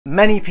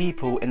Many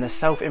people in the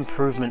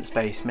self-improvement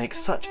space make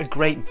such a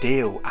great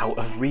deal out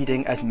of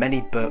reading as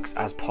many books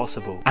as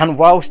possible. And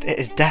whilst it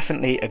is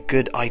definitely a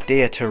good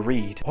idea to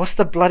read, what's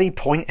the bloody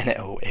point in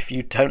it all if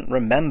you don't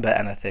remember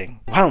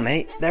anything? Well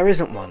mate, there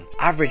isn't one.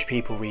 Average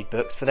people read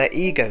books for their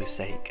ego's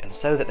sake and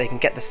so that they can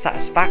get the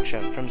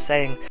satisfaction from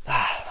saying,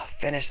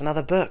 finished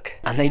another book,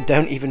 and they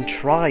don't even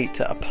try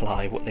to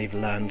apply what they've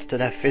learned to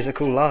their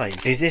physical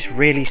lives. Is this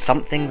really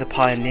something the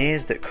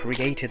pioneers that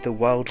created the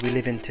world we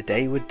live in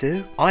today would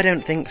do? I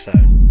don't think so.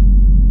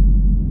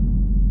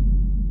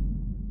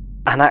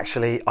 And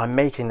actually, I'm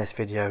making this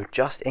video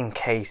just in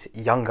case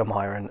younger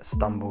Myron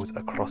stumbles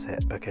across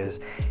it, because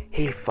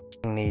he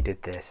f***ing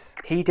needed this.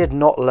 He did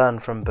not learn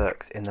from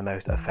books in the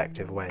most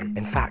effective way.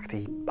 In fact,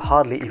 he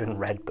hardly even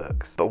read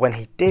books. But when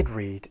he did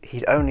read,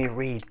 he'd only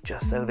read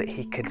just so that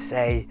he could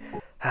say,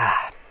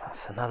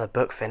 that's another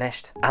book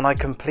finished. And I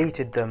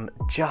completed them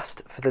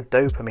just for the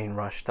dopamine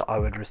rush that I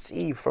would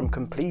receive from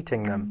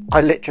completing them.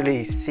 I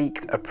literally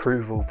sought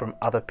approval from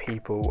other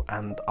people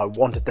and I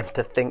wanted them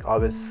to think I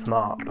was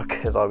smart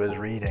because I was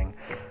reading.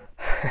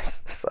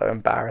 It's so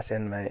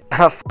embarrassing, mate.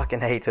 And I fucking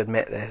hate to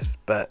admit this,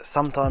 but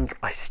sometimes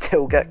I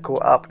still get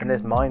caught up in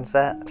this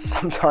mindset.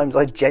 Sometimes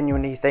I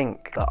genuinely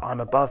think that I'm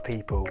above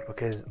people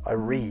because I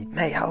read.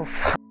 Mate, how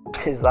f***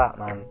 is that,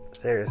 man?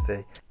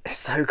 Seriously. It's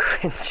so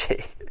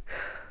cringy.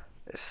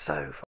 It's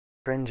so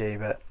cringy,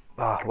 but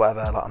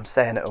whatever, like, I'm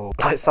saying it all.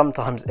 Like,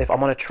 sometimes if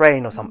I'm on a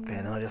train or something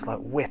and I just like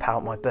whip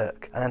out my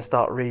book and then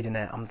start reading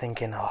it, I'm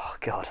thinking, oh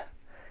god,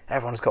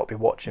 everyone's got to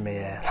be watching me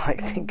here, like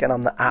thinking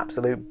I'm the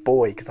absolute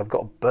boy because I've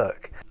got a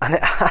book. And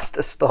it has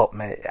to stop,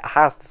 mate. It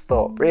has to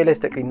stop.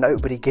 Realistically,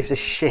 nobody gives a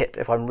shit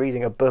if I'm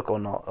reading a book or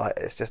not. Like,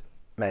 it's just,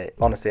 mate,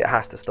 honestly, it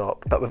has to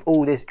stop. But with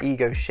all this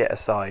ego shit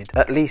aside,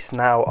 at least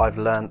now I've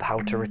learned how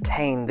to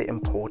retain the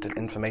important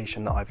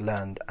information that I've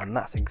learned, and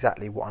that's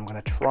exactly what I'm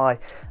going to try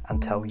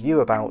and tell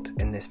you about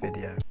in this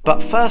video.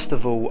 But first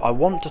of all, I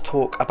want to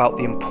talk about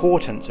the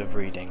importance of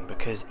reading,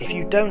 because if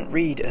you don't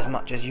read as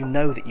much as you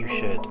know that you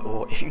should,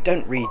 or if you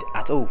don't read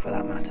at all for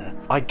that matter,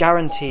 I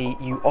guarantee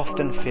you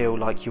often feel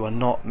like you are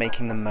not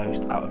making the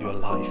most out of your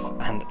life.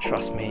 And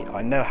trust me,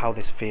 I know how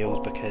this feels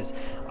because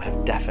I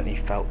have definitely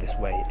felt this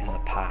way in the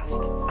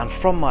past. And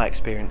from my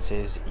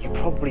experiences, you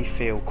probably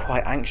feel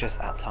quite anxious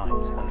at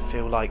times and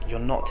feel like you're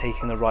not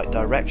taking the right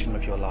direction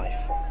with your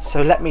life.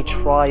 So let me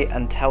try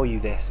and tell you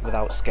this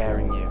without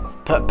scaring you.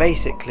 But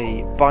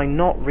basically, by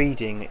not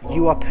reading,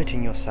 you are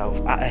putting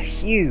yourself at a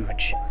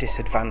huge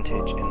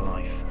disadvantage in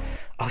life.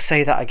 I'll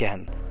say that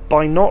again.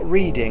 By not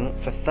reading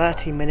for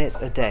 30 minutes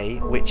a day,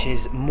 which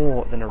is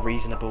more than a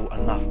reasonable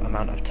enough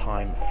amount of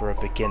time for a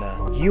beginner,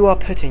 you are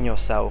putting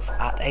yourself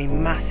at a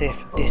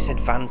massive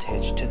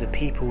disadvantage to the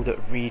people that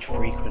read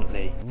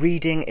frequently.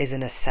 Reading is a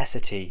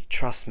necessity,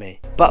 trust me.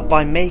 But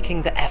by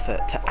making the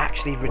effort to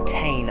actually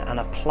retain and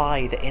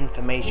apply the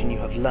information you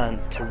have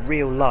learned to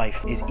real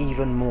life is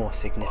even more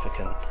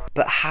significant.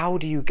 But how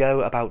do you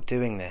go about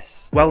doing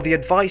this? Well, the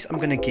advice I'm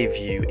going to give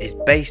you is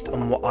based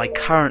on what I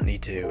currently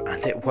do,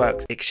 and it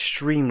works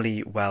extremely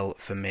well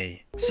for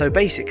me. So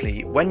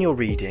basically, when you're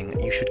reading,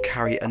 you should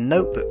carry a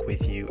notebook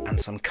with you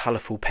and some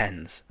colourful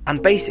pens.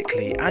 And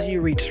basically, as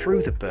you read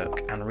through the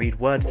book and read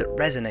words that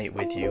resonate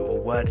with you or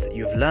words that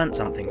you've learnt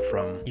something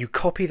from, you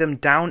copy them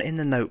down in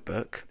the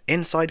notebook,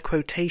 inside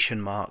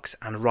quotation marks,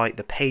 and write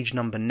the page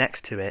number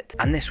next to it.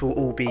 And this will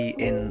all be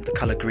in the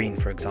colour green,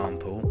 for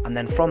example. And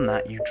then from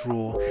that, you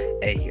draw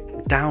a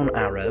down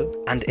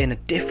arrow, and in a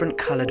different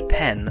coloured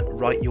pen,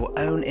 write your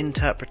own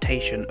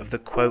interpretation of the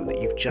quote that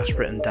you've just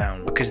written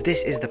down. Because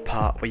this is the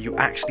part where you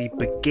actually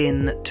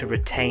begin to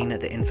retain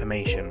the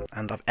information.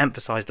 And I've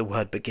emphasised the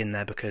word begin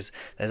there because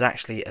there's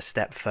actually a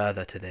step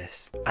further to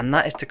this. And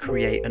that is to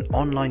create an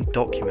online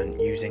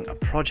document using a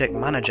project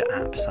manager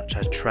app such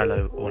as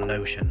Trello or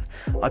Notion.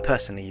 I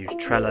personally use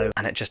Trello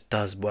and it just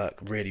does work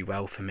really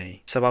well for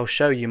me. So I'll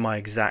show you my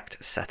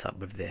exact setup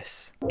with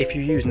this. If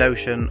you use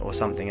Notion or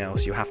something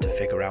else, you have to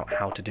figure out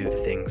how to do the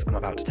things I'm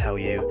about to tell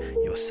you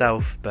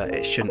yourself, but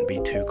it shouldn't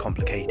be too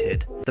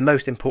complicated. The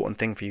most important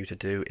thing for you to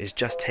do is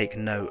just take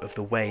note of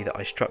the way that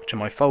I structure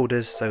my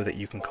folders so that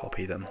you can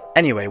copy them.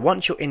 Anyway,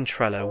 once you're in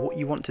Trello, what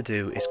you want to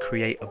do is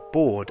create a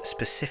board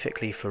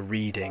specifically for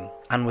reading.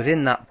 And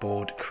within that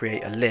board,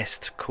 create a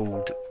list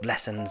called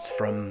Lessons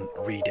from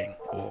Reading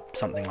or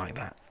something like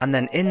that. And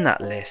then in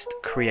that list,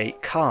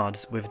 create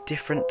cards with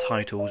different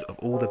titles of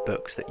all the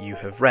books that you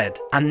have read.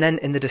 And then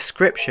in the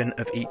description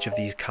of each of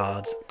these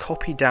cards,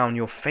 copy down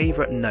your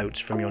favourite notes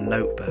from your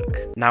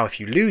notebook. Now, if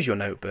you lose your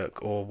notebook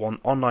or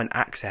want online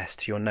access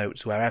to your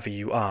notes wherever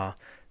you are,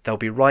 they'll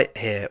be right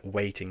here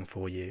waiting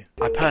for you.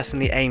 I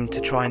personally aim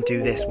to try and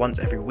do this once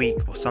every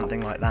week or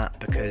something like that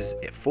because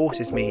it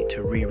forces me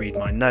to reread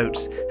my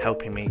notes,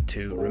 helping me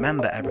to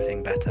remember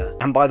everything better.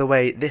 And by the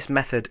way, this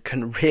method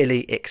can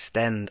really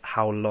extend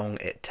how long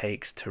it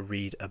takes to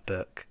read a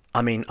book.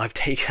 I mean, I've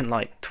taken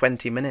like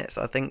 20 minutes,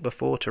 I think,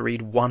 before to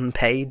read one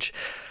page.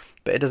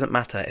 But it doesn't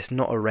matter, it's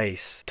not a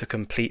race to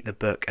complete the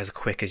book as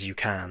quick as you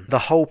can. The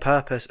whole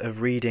purpose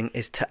of reading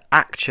is to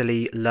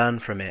actually learn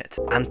from it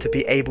and to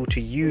be able to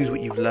use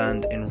what you've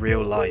learned in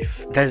real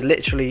life. There's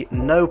literally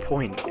no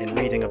point in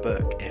reading a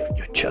book if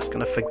you're just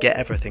going to forget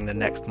everything the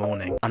next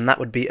morning, and that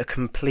would be a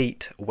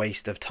complete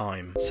waste of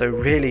time. So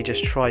really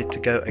just try to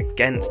go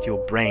against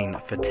your brain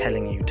for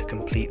telling you to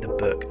complete the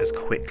book as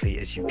quickly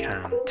as you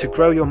can. To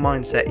grow your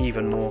mindset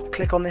even more,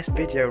 click on this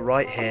video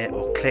right here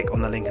or click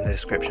on the link in the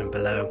description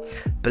below.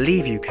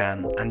 Believe you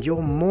can, and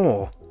you're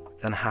more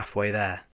than halfway there.